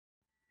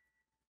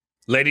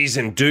Ladies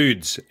and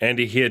dudes,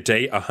 Andy here,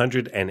 day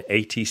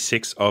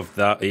 186 of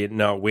the In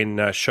Our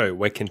Win show.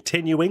 We're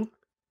continuing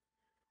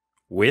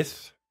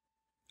with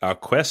our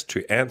quest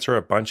to answer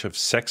a bunch of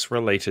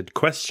sex-related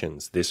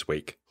questions this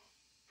week.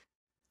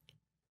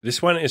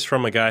 This one is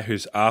from a guy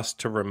who's asked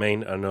to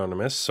remain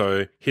anonymous,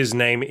 so his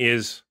name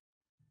is...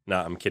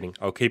 Nah, I'm kidding.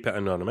 I'll keep it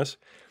anonymous.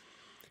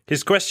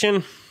 His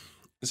question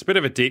is a bit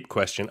of a deep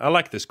question. I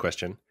like this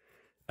question.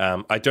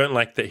 I don't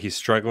like that he's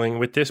struggling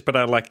with this, but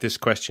I like this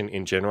question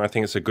in general. I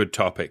think it's a good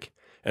topic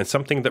and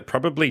something that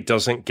probably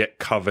doesn't get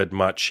covered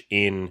much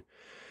in,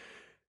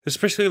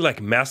 especially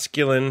like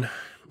masculine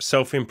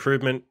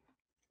self-improvement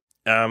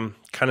kind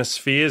of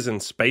spheres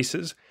and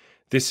spaces.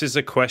 This is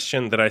a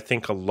question that I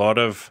think a lot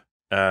of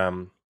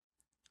websites,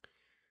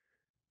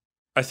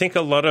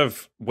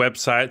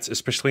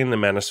 especially in the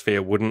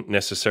manosphere, wouldn't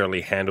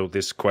necessarily handle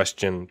this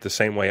question the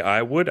same way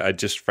I would. I'd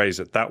just phrase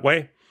it that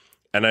way.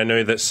 And I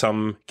know that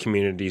some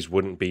communities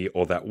wouldn't be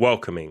all that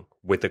welcoming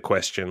with a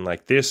question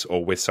like this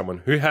or with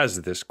someone who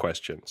has this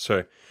question.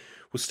 So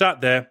we'll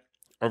start there.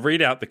 I'll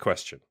read out the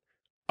question.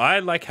 I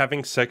like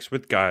having sex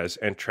with guys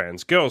and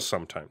trans girls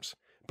sometimes,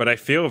 but I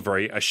feel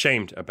very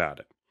ashamed about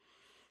it.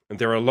 And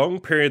there are long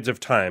periods of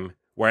time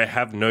where I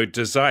have no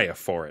desire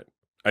for it.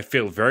 I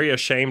feel very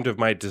ashamed of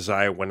my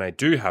desire when I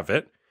do have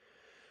it.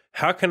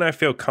 How can I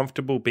feel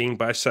comfortable being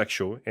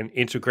bisexual and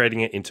integrating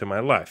it into my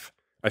life?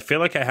 I feel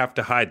like I have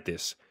to hide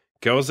this.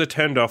 Girls are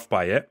turned off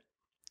by it,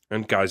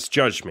 and guys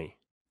judge me.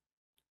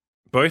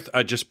 Both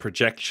are just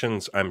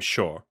projections, I'm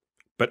sure.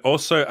 But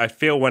also, I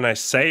feel when I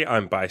say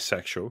I'm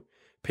bisexual,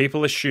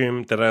 people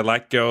assume that I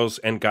like girls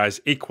and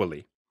guys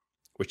equally,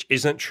 which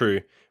isn't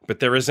true, but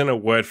there isn't a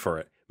word for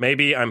it.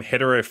 Maybe I'm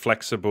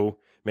hetero-flexible.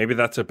 Maybe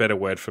that's a better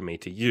word for me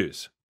to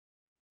use.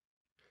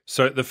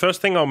 So the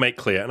first thing I'll make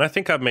clear, and I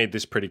think I've made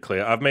this pretty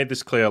clear. I've made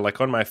this clear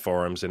like on my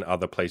forums and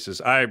other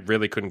places. I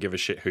really couldn't give a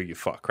shit who you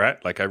fuck,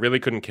 right? Like I really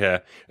couldn't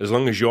care. As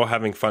long as you're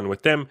having fun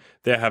with them,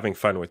 they're having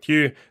fun with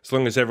you. As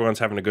long as everyone's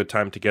having a good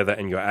time together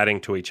and you're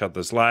adding to each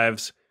other's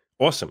lives,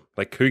 awesome.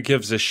 Like who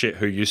gives a shit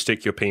who you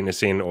stick your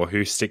penis in or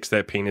who sticks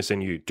their penis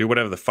in you? Do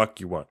whatever the fuck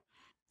you want.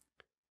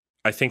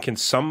 I think in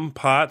some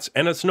parts,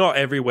 and it's not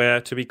everywhere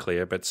to be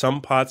clear, but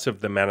some parts of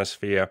the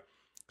manosphere,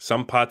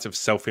 some parts of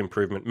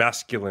self-improvement,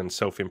 masculine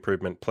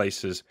self-improvement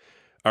places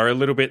are a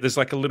little bit, there's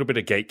like a little bit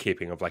of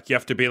gatekeeping of like, you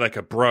have to be like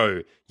a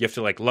bro, you have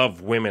to like love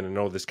women and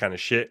all this kind of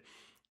shit.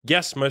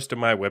 Yes, most of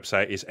my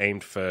website is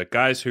aimed for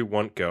guys who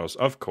want girls,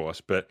 of course,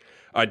 but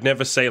I'd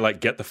never say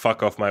like, get the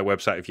fuck off my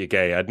website if you're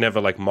gay. I'd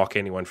never like mock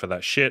anyone for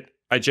that shit.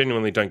 I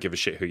genuinely don't give a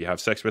shit who you have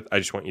sex with. I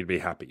just want you to be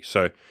happy.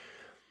 So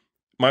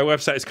my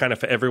website is kind of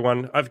for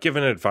everyone. I've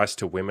given advice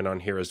to women on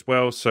here as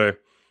well. So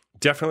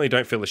definitely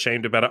don't feel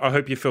ashamed about it. I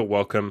hope you feel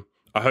welcome.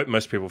 I hope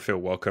most people feel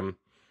welcome.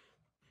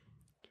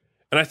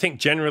 And I think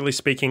generally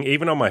speaking,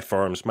 even on my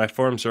forums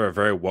are a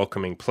very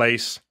welcoming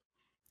place.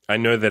 I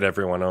know that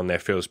everyone on there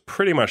feels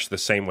pretty much the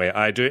same way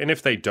I do. And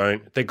if they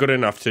don't, they're good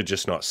enough to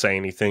just not say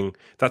anything.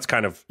 That's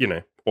kind of,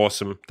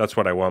 awesome. That's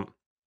what I want.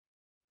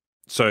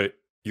 So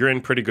you're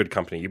in pretty good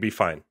company. You'll be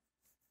fine.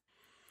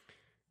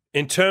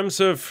 In terms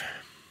of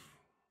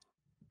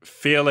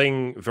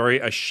feeling very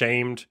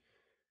ashamed,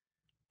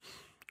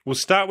 we'll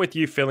start with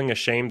you feeling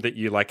ashamed that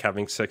you like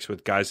having sex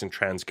with guys and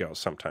trans girls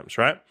sometimes,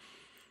 right?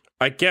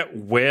 I get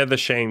where the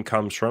shame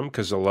comes from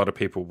because a lot of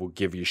people will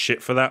give you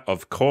shit for that.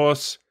 Of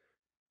course,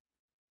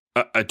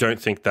 I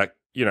don't think that,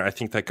 I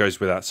think that goes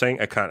without saying.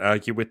 I can't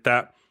argue with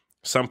that.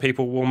 Some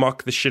people will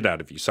mock the shit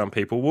out of you. Some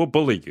people will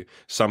bully you.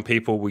 Some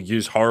people will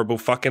use horrible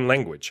fucking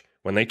language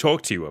when they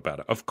talk to you about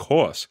it. Of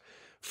course.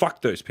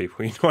 Fuck those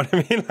people. You know what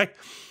I mean? Like,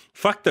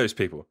 fuck those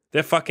people.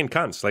 They're fucking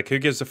cunts. Like, who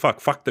gives a fuck?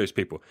 Fuck those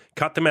people.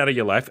 Cut them out of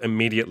your life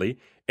immediately.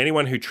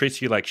 Anyone who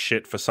treats you like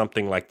shit for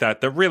something like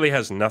that really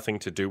has nothing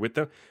to do with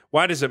them.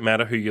 Why does it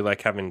matter who you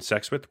like having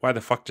sex with? Why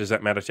the fuck does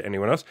that matter to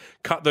anyone else?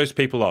 Cut those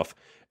people off.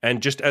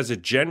 And just as a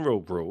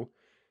general rule,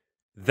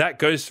 that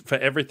goes for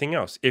everything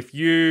else.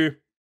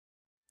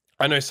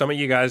 I know some of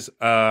you guys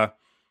are,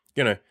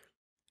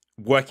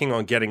 working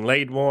on getting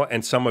laid more,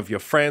 and some of your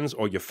friends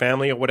or your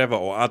family or whatever,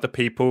 or other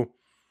people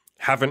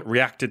haven't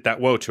reacted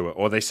that well to it,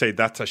 or they say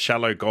that's a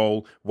shallow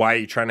goal. Why are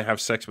you trying to have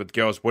sex with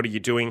girls? What are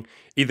you doing?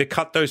 Either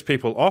cut those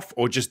people off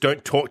or just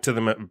don't talk to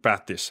them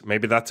about this.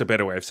 Maybe that's a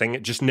better way of saying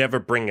it. Just never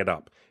bring it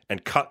up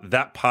and cut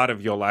that part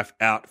of your life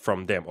out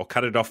from them or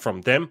cut it off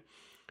from them.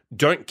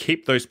 Don't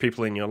keep those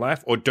people in your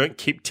life or don't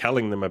keep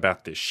telling them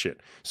about this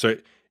shit. So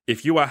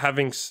if you are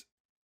having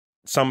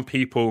some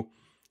people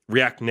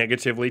react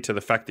negatively to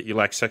the fact that you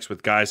like sex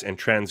with guys and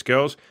trans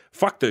girls,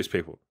 fuck those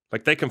people.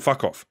 Like, they can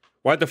fuck off.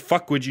 Why the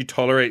fuck would you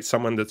tolerate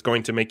someone that's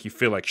going to make you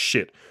feel like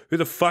shit? Who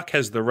the fuck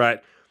has the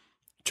right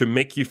to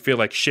make you feel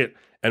like shit?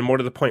 And more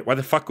to the point, why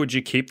the fuck would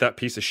you keep that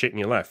piece of shit in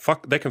your life?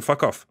 They can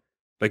fuck off.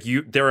 Like,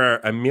 there are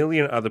a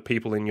million other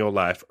people in your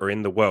life or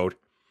in the world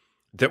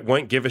that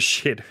won't give a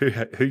shit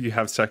who you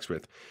have sex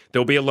with.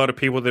 There'll be a lot of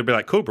people that'll be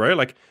like, cool, bro,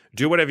 like,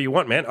 do whatever you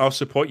want, man. I'll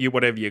support you,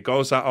 whatever your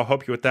goals are. I'll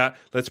help you with that.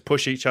 Let's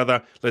push each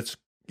other. Let's,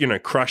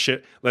 crush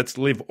it. Let's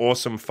live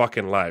awesome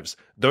fucking lives.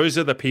 Those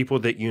are the people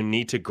that you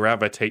need to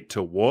gravitate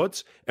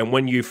towards. And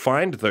when you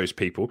find those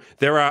people,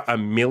 there are a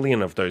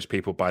million of those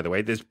people, by the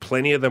way. There's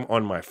plenty of them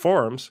on my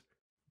forums.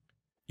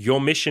 Your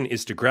mission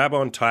is to grab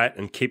on tight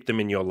and keep them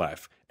in your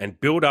life and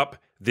build up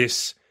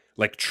this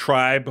like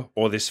tribe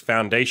or this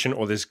foundation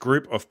or this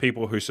group of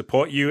people who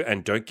support you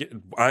and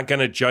aren't going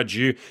to judge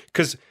you.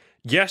 Because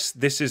yes,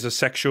 this is a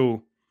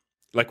sexual,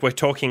 like we're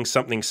talking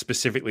something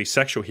specifically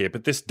sexual here,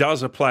 but this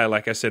does apply,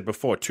 like I said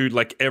before, to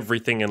like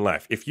everything in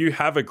life. If you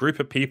have a group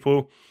of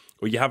people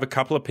or you have a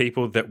couple of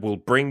people that will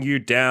bring you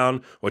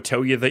down or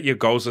tell you that your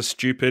goals are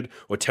stupid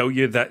or tell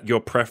you that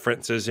your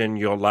preferences and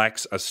your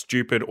likes are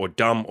stupid or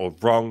dumb or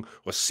wrong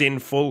or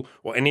sinful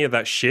or any of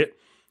that shit,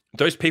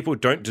 those people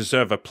don't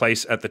deserve a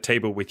place at the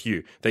table with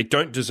you. They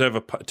don't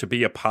deserve to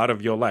be a part of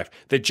your life.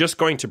 They're just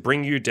going to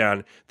bring you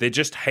down. They're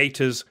just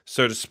haters,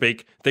 so to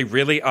speak. They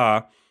really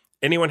are.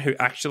 Anyone who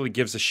actually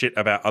gives a shit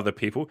about other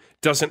people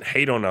doesn't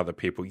hate on other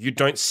people. You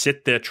don't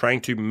sit there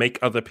trying to make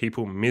other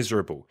people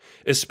miserable,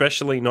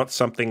 especially not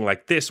something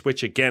like this,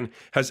 which again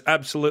has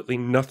absolutely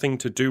nothing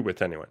to do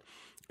with anyone.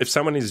 If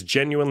someone is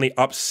genuinely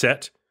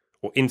upset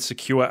or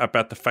insecure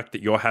about the fact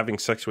that you're having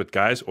sex with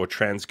guys or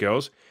trans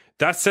girls,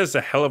 that says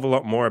a hell of a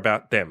lot more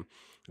about them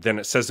than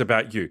it says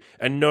about you.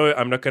 And no,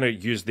 I'm not going to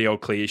use the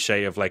old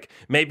cliche of like,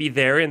 maybe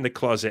they're in the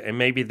closet and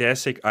maybe they're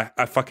sick.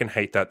 I fucking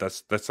hate that.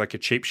 That's like a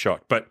cheap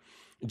shot. But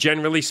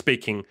generally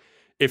speaking,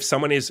 if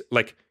someone is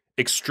like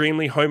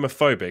extremely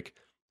homophobic,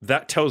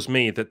 that tells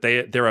me that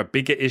there are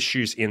bigger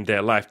issues in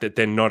their life that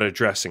they're not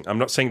addressing. I'm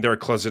not saying they're a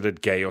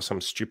closeted gay or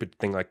some stupid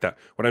thing like that.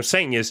 What I'm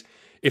saying is,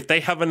 if they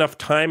have enough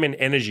time and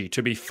energy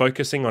to be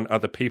focusing on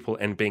other people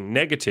and being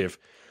negative,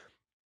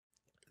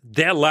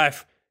 their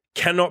life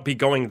cannot be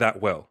going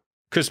that well.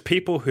 Because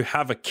people who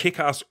have a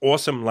kick-ass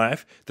awesome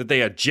life that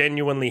they are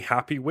genuinely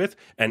happy with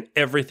and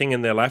everything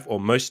in their life or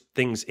most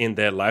things in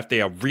their life they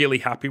are really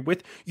happy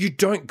with, you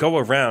don't go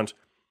around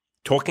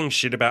talking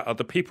shit about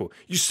other people.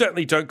 You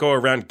certainly don't go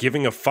around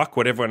giving a fuck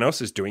what everyone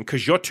else is doing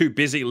because you're too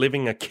busy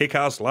living a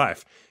kick-ass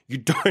life. You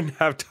don't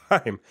have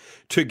time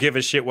to give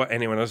a shit what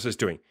anyone else is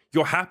doing.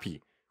 You're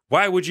happy.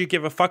 Why would you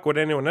give a fuck what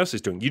anyone else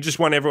is doing? You just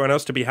want everyone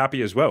else to be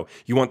happy as well.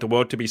 You want the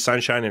world to be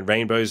sunshine and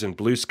rainbows and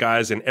blue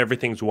skies and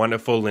everything's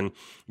wonderful and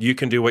you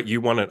can do what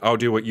you want and I'll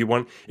do what you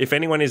want. If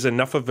anyone is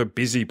enough of a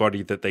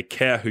busybody that they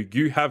care who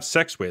you have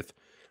sex with,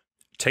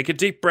 take a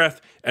deep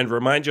breath and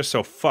remind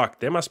yourself,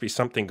 fuck, there must be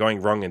something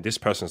going wrong in this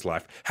person's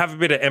life. Have a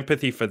bit of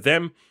empathy for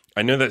them.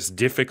 I know that's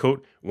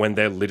difficult when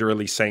they're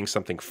literally saying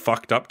something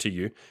fucked up to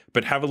you,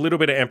 but have a little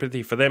bit of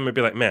empathy for them and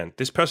be like, man,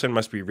 this person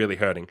must be really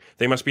hurting.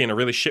 They must be in a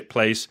really shit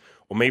place,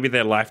 or maybe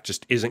their life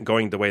just isn't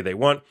going the way they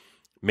want.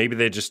 Maybe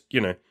they're just,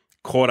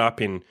 caught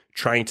up in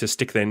trying to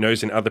stick their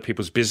nose in other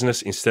people's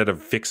business instead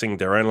of fixing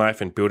their own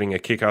life and building a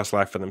kick-ass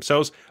life for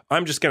themselves.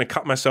 I'm just going to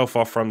cut myself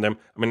off from them.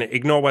 I'm going to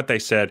ignore what they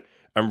said.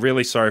 I'm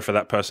really sorry for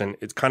that person.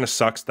 It kind of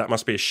sucks. That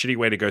must be a shitty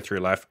way to go through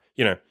life.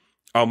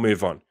 I'll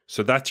move on.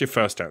 So that's your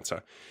first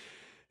answer.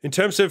 In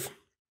terms of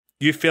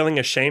you feeling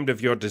ashamed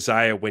of your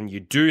desire when you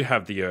do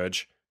have the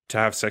urge to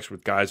have sex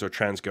with guys or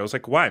trans girls,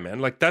 like why, man?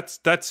 Like that's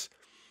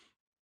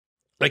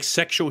like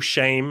sexual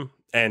shame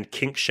and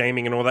kink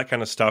shaming and all that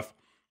kind of stuff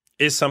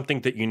is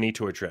something that you need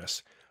to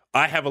address.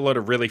 I have a lot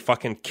of really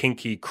fucking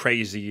kinky,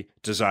 crazy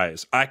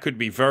desires. I could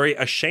be very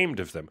ashamed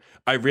of them.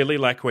 I really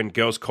like when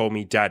girls call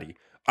me daddy.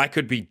 I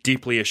could be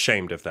deeply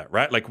ashamed of that,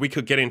 right? Like we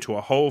could get into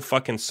a whole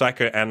fucking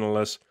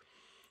psychoanalysis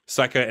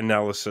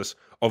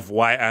of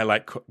why I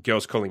like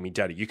girls calling me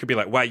daddy. You could be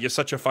like, wow, you're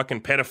such a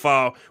fucking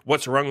pedophile.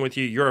 What's wrong with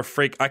you? You're a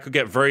freak. I could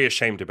get very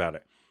ashamed about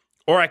it.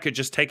 Or I could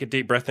just take a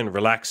deep breath and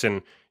relax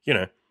and,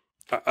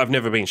 I've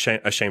never been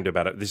ashamed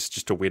about it. This is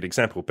just a weird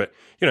example. But,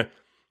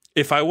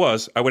 if I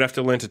would have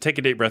to learn to take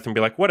a deep breath and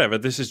be like, whatever,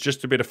 this is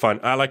just a bit of fun.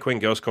 I like when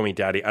girls call me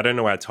daddy. I don't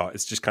know why it's hot.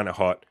 It's just kind of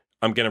hot.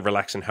 I'm going to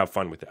relax and have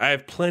fun with it. I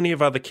have plenty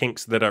of other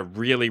kinks that are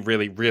really,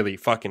 really, really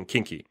fucking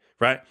kinky,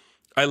 right?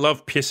 I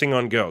love pissing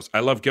on girls.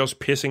 I love girls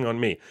pissing on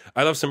me.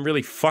 I love some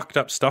really fucked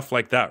up stuff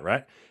like that,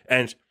 right?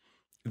 And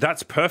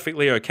that's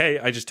perfectly okay.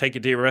 I just take a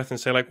deep breath and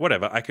say like,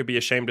 whatever, I could be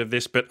ashamed of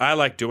this, but I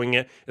like doing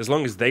it. As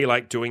long as they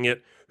like doing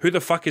it, who the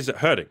fuck is it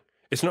hurting?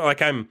 It's not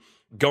like I'm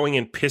going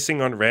and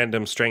pissing on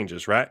random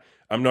strangers, right?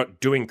 I'm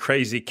not doing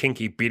crazy,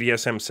 kinky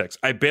BDSM sex.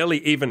 I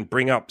barely even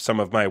bring up some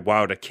of my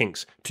wilder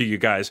kinks to you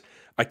guys.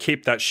 I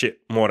keep that shit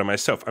more to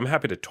myself. I'm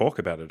happy to talk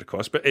about it, of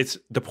course, but it's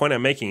the point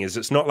I'm making is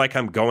it's not like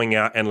I'm going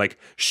out and like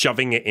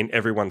shoving it in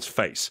everyone's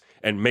face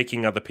and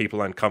making other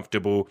people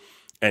uncomfortable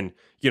and,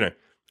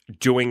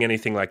 doing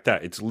anything like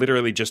that. It's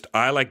literally just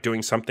I like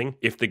doing something.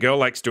 If the girl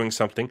likes doing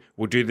something,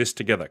 we'll do this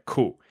together.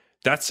 Cool.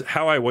 That's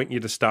how I want you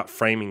to start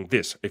framing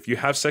this. If you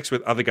have sex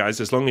with other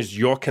guys, as long as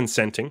you're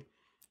consenting,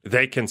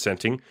 they're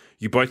consenting,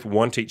 you both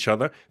want each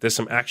other, there's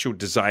some actual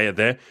desire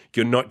there.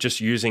 You're not just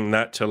using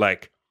that to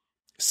like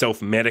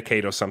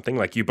self-medicate or something,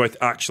 like you both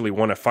actually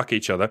want to fuck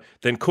each other,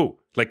 then cool.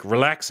 Like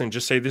relax and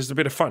just say, this is a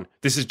bit of fun.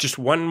 This is just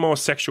one more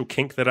sexual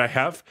kink that I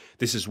have.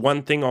 This is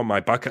one thing on my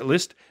bucket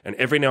list. And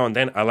every now and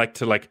then I like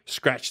to like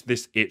scratch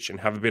this itch and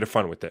have a bit of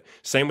fun with it.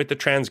 Same with the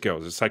trans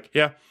girls. It's like,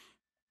 yeah,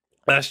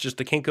 that's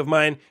just a kink of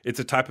mine. It's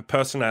a type of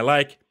person I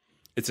like.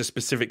 It's a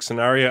specific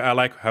scenario I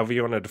like, however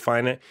you want to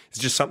define it. It's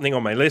just something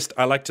on my list.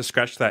 I like to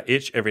scratch that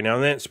itch every now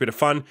and then. It's a bit of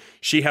fun.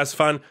 She has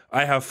fun.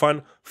 I have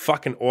fun.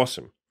 Fucking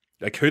awesome.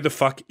 Like, who the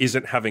fuck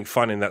isn't having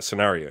fun in that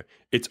scenario?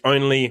 It's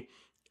only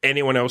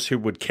anyone else who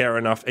would care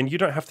enough, and you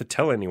don't have to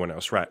tell anyone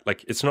else, right?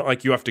 Like, it's not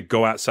like you have to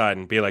go outside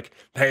and be like,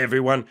 hey,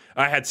 everyone,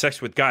 I had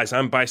sex with guys.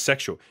 I'm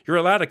bisexual. You're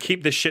allowed to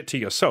keep this shit to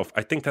yourself.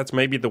 I think that's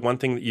maybe the one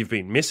thing that you've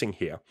been missing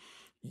here.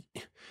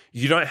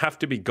 You don't have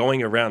to be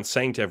going around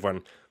saying to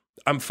everyone,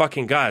 I'm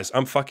fucking guys.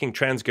 I'm fucking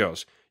trans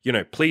girls. You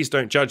know, please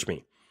don't judge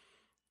me.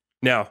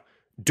 Now,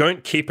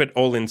 don't keep it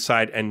all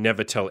inside and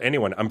never tell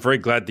anyone. I'm very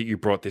glad that you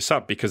brought this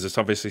up because it's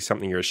obviously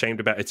something you're ashamed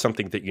about. It's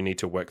something that you need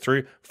to work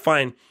through.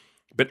 Fine.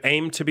 But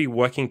aim to be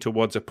working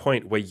towards a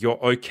point where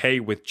you're okay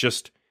with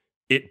just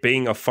it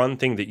being a fun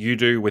thing that you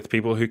do with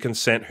people who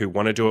consent, who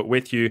want to do it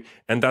with you.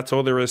 And that's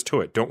all there is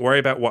to it. Don't worry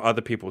about what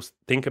other people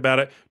think about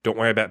it. Don't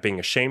worry about being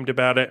ashamed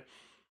about it.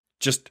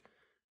 Just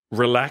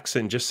relax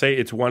and just say,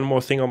 it's one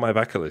more thing on my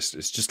bucket list.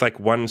 It's just like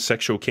one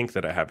sexual kink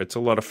that I have. It's a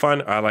lot of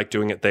fun. I like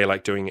doing it. They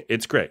like doing it.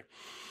 It's great.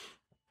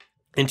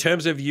 In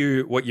terms of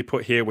what you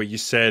put here where you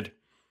said,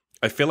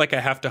 I feel like I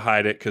have to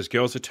hide it because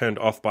girls are turned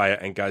off by it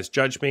and guys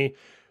judge me.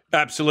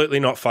 Absolutely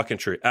not fucking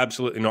true.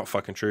 Absolutely not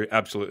fucking true.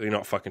 Absolutely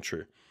not fucking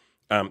true.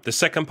 The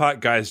second part,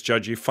 guys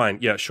judge you. Fine.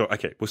 Yeah, sure.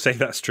 Okay, we'll say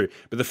that's true.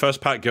 But the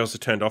first part, girls are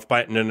turned off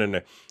by it.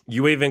 No.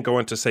 You even go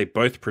on to say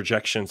both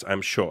projections,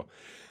 I'm sure.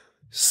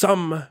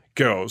 Some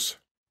girls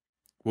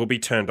will be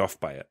turned off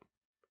by it.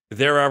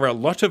 There are a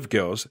lot of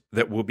girls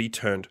that will be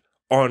turned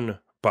on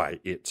by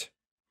it.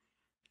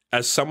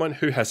 As someone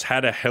who has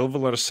had a hell of a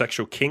lot of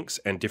sexual kinks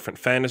and different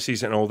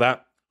fantasies and all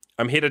that,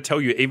 I'm here to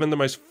tell you, even the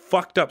most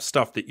fucked up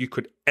stuff that you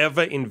could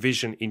ever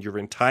envision in your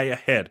entire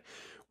head,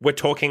 we're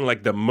talking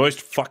like the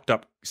most fucked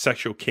up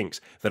sexual kinks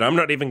that I'm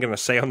not even going to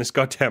say on this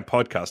goddamn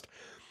podcast.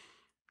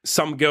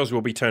 Some girls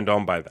will be turned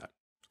on by that.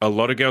 A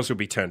lot of girls will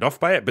be turned off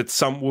by it, but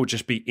some will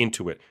just be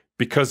into it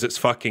because it's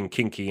fucking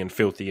kinky and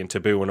filthy and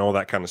taboo and all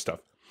that kind of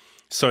stuff.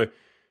 So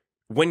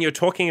when you're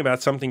talking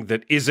about something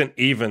that isn't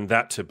even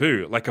that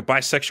taboo, like a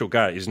bisexual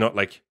guy is not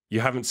like,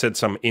 you haven't said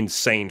some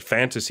insane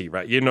fantasy,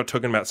 right? You're not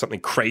talking about something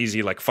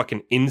crazy like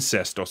fucking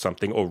incest or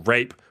something or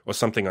rape or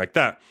something like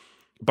that.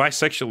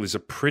 Bisexual is a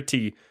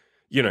pretty,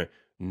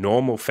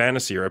 normal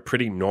fantasy or a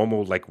pretty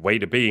normal like way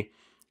to be.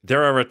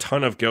 There are a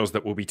ton of girls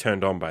that will be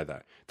turned on by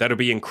that. That'll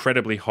be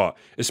incredibly hot,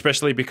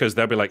 especially because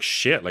they'll be like,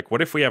 shit, like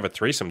what if we have a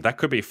threesome? That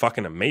could be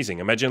fucking amazing.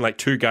 Imagine like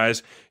two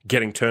guys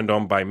getting turned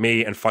on by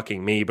me and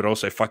fucking me, but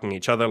also fucking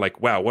each other. Like,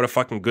 wow, what a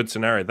fucking good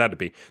scenario that'd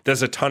be.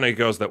 There's a ton of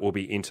girls that will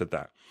be into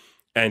that.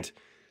 And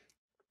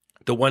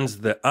the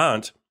ones that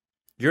aren't,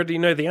 you already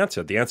know the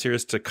answer. The answer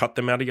is to cut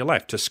them out of your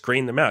life, to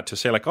screen them out, to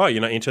say like, oh,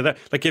 you're not into that.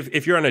 Like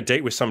if you're on a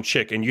date with some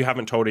chick and you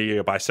haven't told her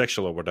you're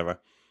bisexual or whatever,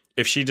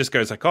 if she just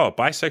goes like, oh,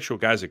 bisexual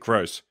guys are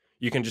gross,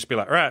 you can just be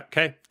like, all right,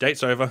 okay,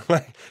 date's over.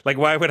 like,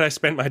 why would I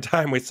spend my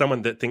time with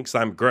someone that thinks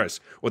I'm gross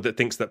or that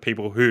thinks that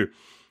people who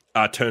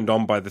are turned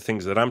on by the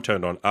things that I'm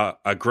turned on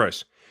are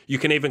gross? You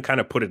can even kind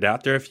of put it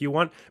out there if you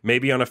want.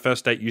 Maybe on a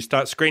first date, you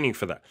start screening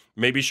for that.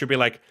 Maybe you should be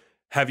like,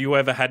 have you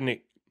ever had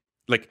any,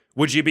 like,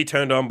 would you be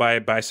turned on by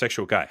a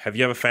bisexual guy? Have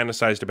you ever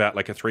fantasized about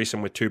like a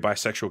threesome with two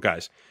bisexual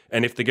guys?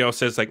 And if the girl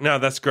says like, no,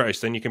 that's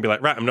gross, then you can be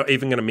like, right, I'm not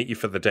even going to meet you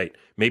for the date.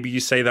 Maybe you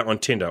say that on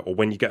Tinder or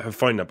when you get her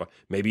phone number.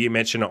 Maybe you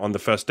mention it on the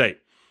first date.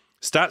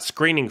 Start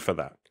screening for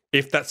that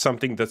if that's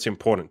something that's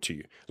important to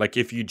you. Like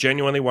if you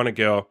genuinely want a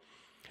girl,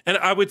 and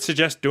I would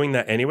suggest doing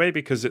that anyway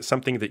because it's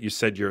something that you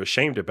said you're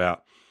ashamed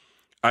about.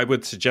 I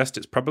would suggest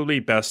it's probably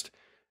best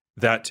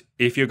that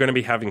if you're going to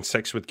be having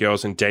sex with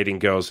girls and dating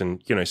girls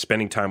and,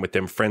 spending time with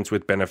them, friends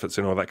with benefits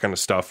and all that kind of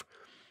stuff,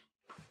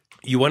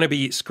 you want to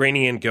be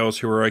screening in girls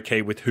who are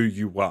okay with who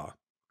you are.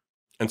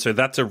 And so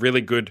that's a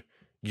really good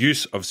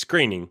use of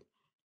screening.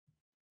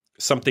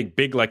 Something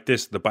big like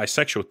this, the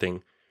bisexual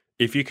thing,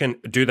 if you can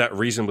do that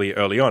reasonably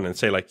early on and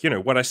say like,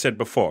 what I said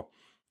before,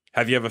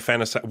 have you ever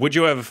fantasized,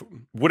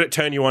 would it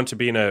turn you on to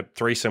be in a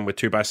threesome with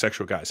two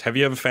bisexual guys? Have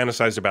you ever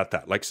fantasized about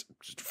that? Like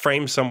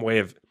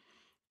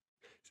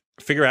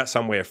figure out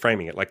some way of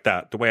framing it like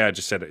that. The way I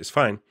just said it is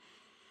fine.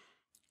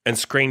 And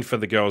screen for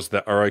the girls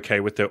that are okay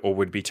with it or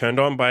would be turned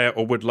on by it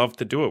or would love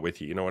to do it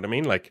with you. You know what I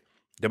mean? Like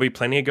there'll be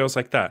plenty of girls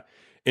like that.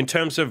 In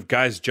terms of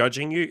guys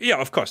judging you, yeah,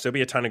 of course, there'll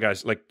be a ton of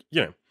guys like,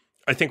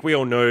 I think we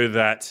all know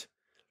that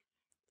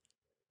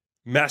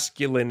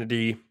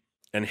masculinity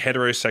and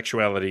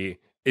heterosexuality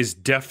is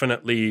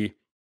definitely,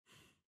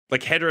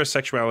 like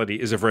heterosexuality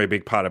is a very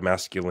big part of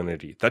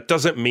masculinity. That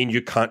doesn't mean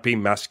you can't be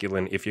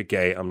masculine if you're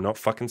gay. I'm not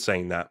fucking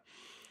saying that.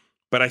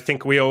 But I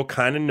think we all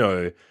kind of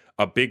know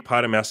a big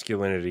part of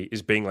masculinity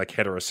is being like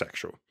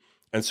heterosexual.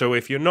 And so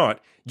if you're not,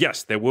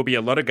 yes, there will be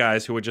a lot of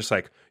guys who are just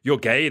like, you're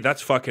gay,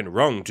 that's fucking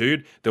wrong,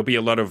 dude. There'll be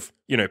a lot of,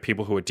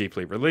 people who are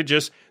deeply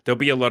religious. There'll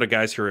be a lot of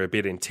guys who are a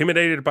bit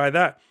intimidated by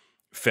that.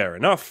 Fair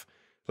enough.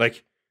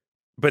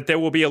 But there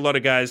will be a lot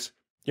of guys,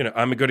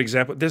 I'm a good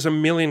example. There's a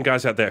million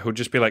guys out there who'll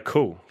just be like,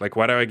 cool. Like,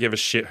 why do I give a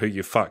shit who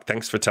you fuck?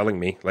 Thanks for telling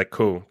me. Like,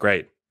 cool,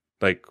 great.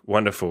 Like,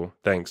 wonderful,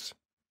 thanks.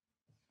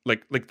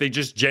 Like they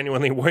just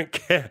genuinely won't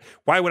care.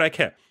 Why would I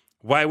care?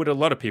 Why would a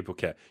lot of people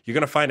care? You're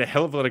going to find a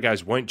hell of a lot of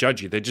guys won't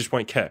judge you. They just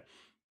won't care.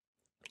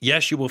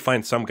 Yes, you will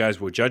find some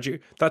guys will judge you.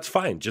 That's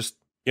fine. Just,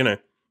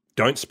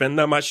 don't spend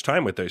that much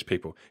time with those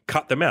people.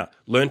 Cut them out.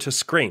 Learn to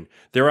screen.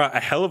 There are a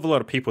hell of a lot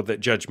of people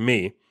that judge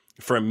me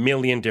for a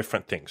million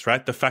different things,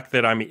 right? The fact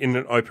that I'm in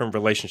an open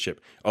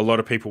relationship, a lot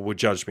of people will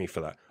judge me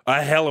for that.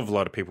 A hell of a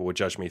lot of people will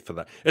judge me for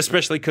that,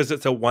 especially because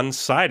it's a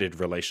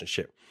one-sided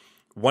relationship.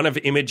 One of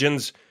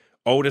Imogen's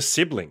older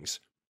siblings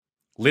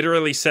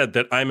literally said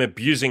that I'm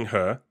abusing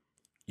her,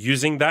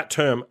 using that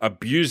term,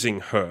 abusing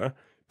her,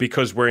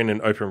 because we're in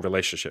an open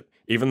relationship.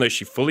 Even though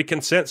she fully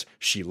consents,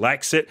 she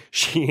likes it,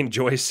 she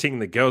enjoys seeing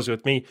the girls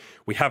with me.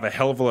 We have a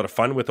hell of a lot of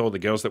fun with all the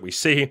girls that we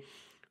see.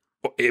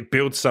 It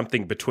builds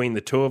something between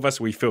the two of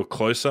us. We feel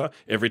closer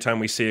every time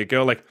we see a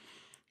girl.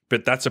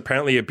 But that's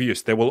apparently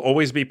abuse. There will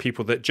always be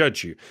people that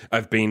judge you.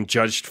 I've been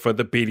judged for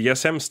the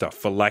BDSM stuff,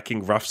 for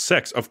liking rough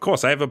sex. Of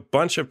course, I have a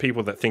bunch of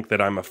people that think that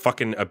I'm a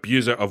fucking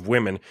abuser of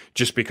women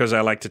just because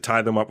I like to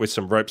tie them up with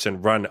some ropes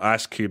and run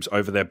ice cubes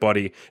over their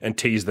body and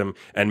tease them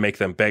and make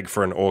them beg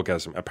for an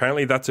orgasm.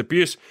 Apparently, that's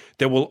abuse.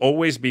 There will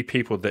always be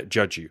people that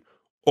judge you.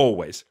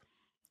 Always.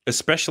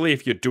 Especially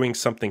if you're doing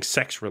something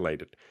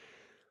sex-related.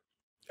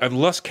 I've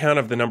lost count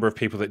of the number of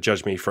people that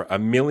judge me for a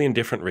million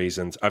different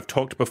reasons. I've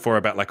talked before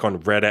about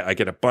on Reddit, I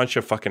get a bunch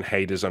of fucking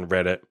haters on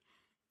Reddit.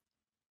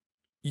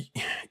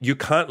 You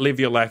can't live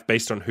your life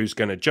based on who's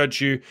going to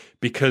judge you,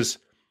 because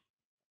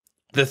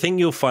the thing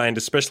you'll find,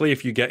 especially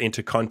if you get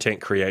into content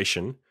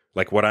creation,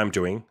 like what I'm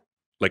doing,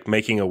 like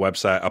making a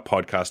website, a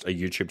podcast, a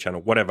YouTube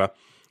channel, whatever,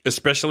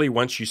 especially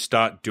once you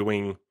start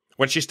getting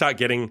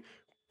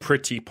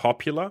pretty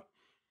popular,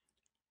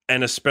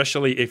 and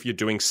especially if you're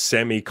doing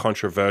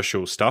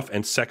semi-controversial stuff,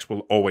 and sex will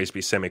always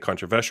be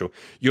semi-controversial,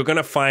 you're going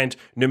to find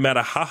no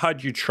matter how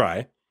hard you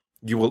try,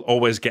 you will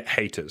always get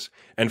haters.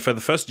 And for the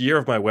first year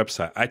of my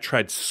website, I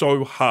tried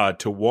so hard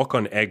to walk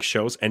on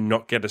eggshells and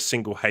not get a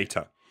single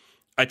hater.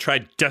 I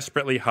tried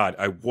desperately hard.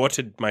 I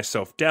watered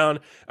myself down.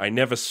 I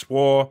never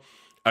swore.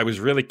 I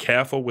was really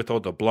careful with all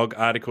the blog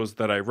articles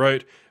that I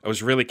wrote. I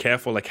was really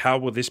careful, how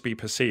will this be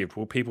perceived?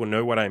 Will people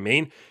know what I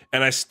mean?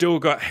 And I still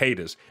got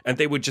haters, and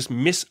they would just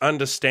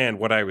misunderstand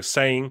what I was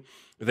saying.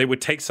 They would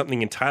take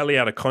something entirely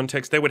out of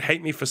context. They would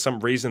hate me for some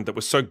reason that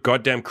was so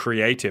goddamn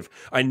creative.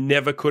 I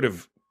never could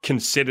have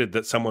considered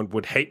that someone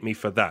would hate me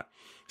for that.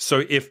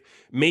 So if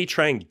when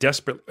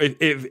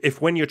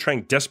you're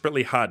trying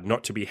desperately hard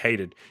not to be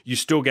hated, you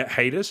still get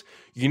haters,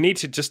 you need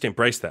to just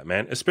embrace that,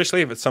 man.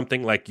 Especially if it's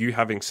something like you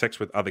having sex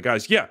with other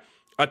guys. Yeah,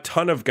 a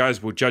ton of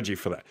guys will judge you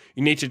for that.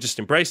 You need to just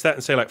embrace that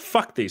and say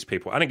fuck these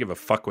people. I don't give a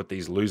fuck what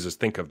these losers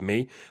think of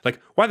me.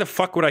 Why the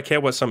fuck would I care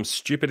what some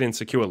stupid,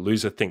 insecure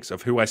loser thinks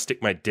of who I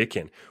stick my dick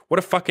in? What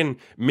a fucking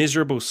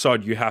miserable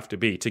sod you have to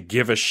be to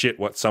give a shit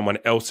what someone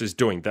else is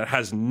doing that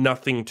has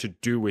nothing to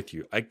do with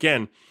you.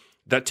 Again,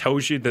 that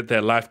tells you that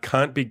their life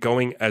can't be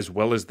going as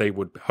well as they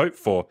would hope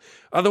for.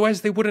 Otherwise,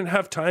 they wouldn't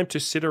have time to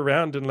sit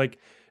around and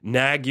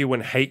nag you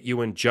and hate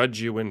you and judge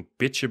you and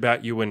bitch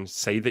about you and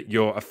say that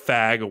you're a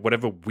fag or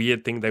whatever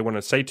weird thing they want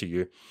to say to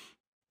you.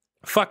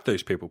 Fuck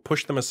those people.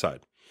 Push them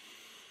aside.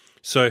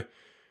 So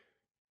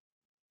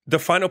the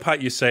final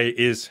part you say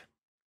is,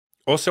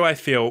 also I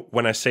feel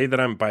when I say that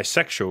I'm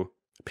bisexual,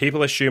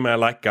 people assume I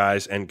like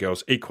guys and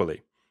girls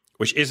equally.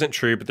 Which isn't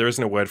true, but there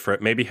isn't a word for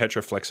it. Maybe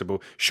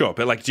heteroflexible. Sure,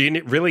 but do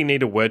you really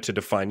need a word to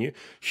define you?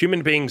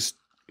 Human beings,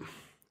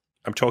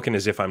 I'm talking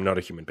as if I'm not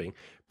a human being.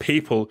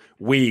 People,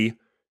 we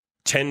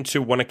tend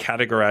to want to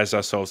categorize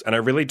ourselves, and I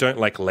really don't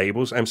like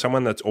labels. I'm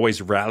someone that's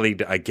always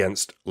rallied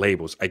against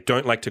labels. I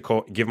don't like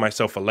to give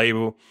myself a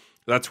label.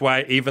 That's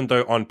why even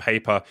though on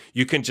paper,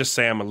 you can just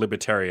say I'm a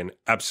libertarian.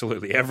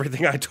 Absolutely.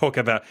 Everything I talk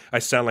about, I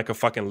sound like a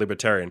fucking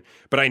libertarian.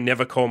 But I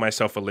never call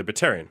myself a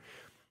libertarian.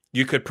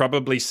 You could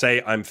probably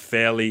say I'm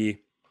fairly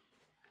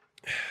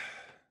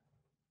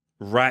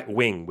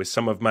right-wing with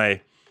some of my,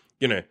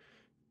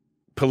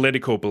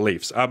 political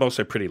beliefs. I'm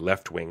also pretty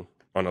left-wing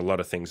on a lot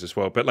of things as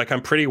well. But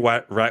I'm pretty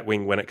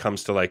right-wing when it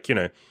comes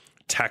to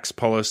tax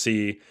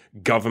policy,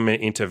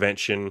 government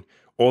intervention,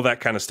 all that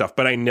kind of stuff.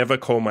 But I never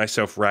call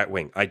myself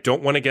right-wing. I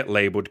don't want to get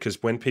labeled,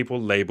 because when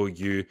people label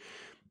you,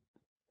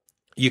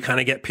 you kind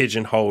of get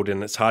pigeonholed,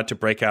 and it's hard to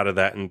break out of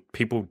that, and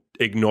people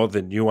ignore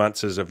the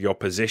nuances of your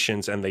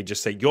positions, and they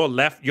just say, you're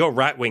left, you're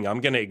right wing, I'm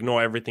going to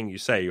ignore everything you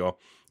say, or,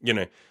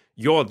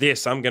 you're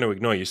this, I'm going to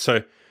ignore you.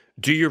 So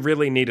do you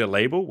really need a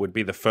label would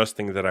be the first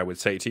thing that I would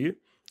say to you.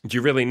 Do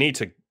you really need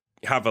to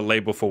have a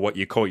label for what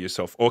you call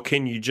yourself? Or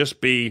can you just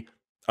be,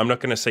 I'm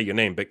not going to say your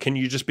name, but can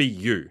you just be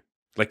you?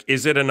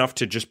 Is it enough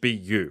to just be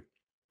you?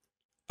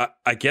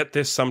 I get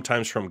this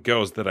sometimes from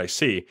girls that I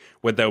see,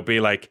 where they'll be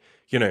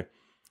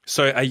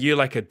So are you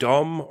like a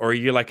dom, or are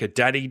you like a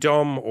daddy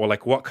dom, or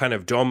like what kind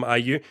of dom are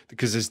you?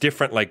 Because there's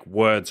different like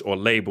words or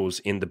labels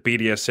in the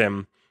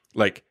BDSM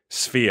like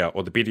sphere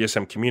or the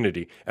BDSM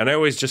community. And I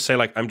always just say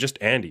like, I'm just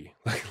Andy.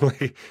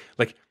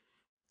 Like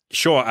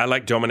sure, I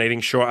like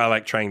dominating. Sure, I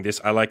like trying this.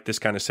 I like this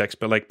kind of sex,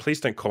 but like,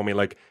 please don't call me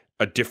like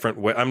a different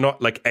word. I'm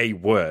not like a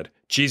word.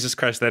 Jesus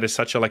Christ, that is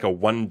such a like a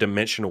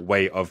one-dimensional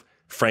way of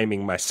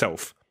framing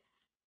myself.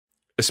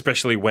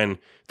 Especially when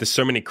there's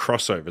so many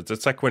crossovers.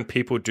 It's like when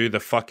people do the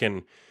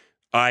fucking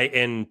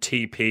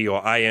INTP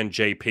or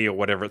INJP or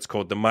whatever it's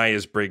called, the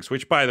Myers-Briggs,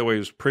 which by the way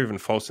was proven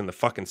false in the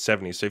fucking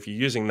 70s. So if you're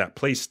using that,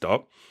 please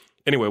stop.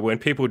 Anyway, when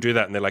people do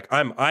that and they're like,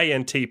 I'm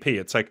INTP,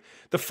 it's like,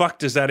 the fuck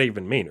does that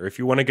even mean? Or if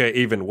you want to go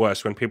even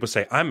worse, when people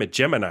say, I'm a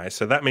Gemini,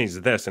 so that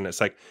means this, and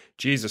it's like,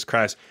 Jesus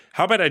Christ,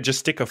 how about I just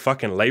stick a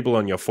fucking label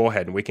on your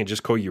forehead and we can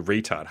just call you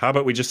retard? How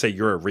about we just say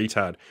you're a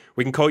retard?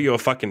 We can call you a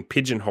fucking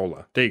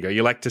pigeonholer. There you go.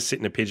 You like to sit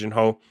in a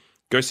pigeonhole?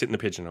 Go sit in the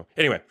pigeonhole.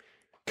 Anyway,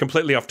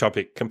 completely off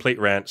topic, complete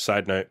rant,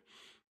 side note.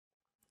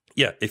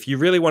 Yeah, if you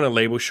really want a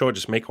label, sure,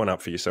 just make one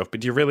up for yourself.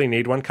 But do you really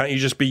need one? Can't you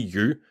just be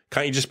you?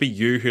 Can't you just be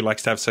you who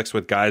likes to have sex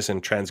with guys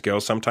and trans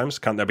girls sometimes?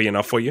 Can't that be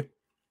enough for you?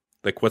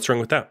 Like, what's wrong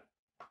with that?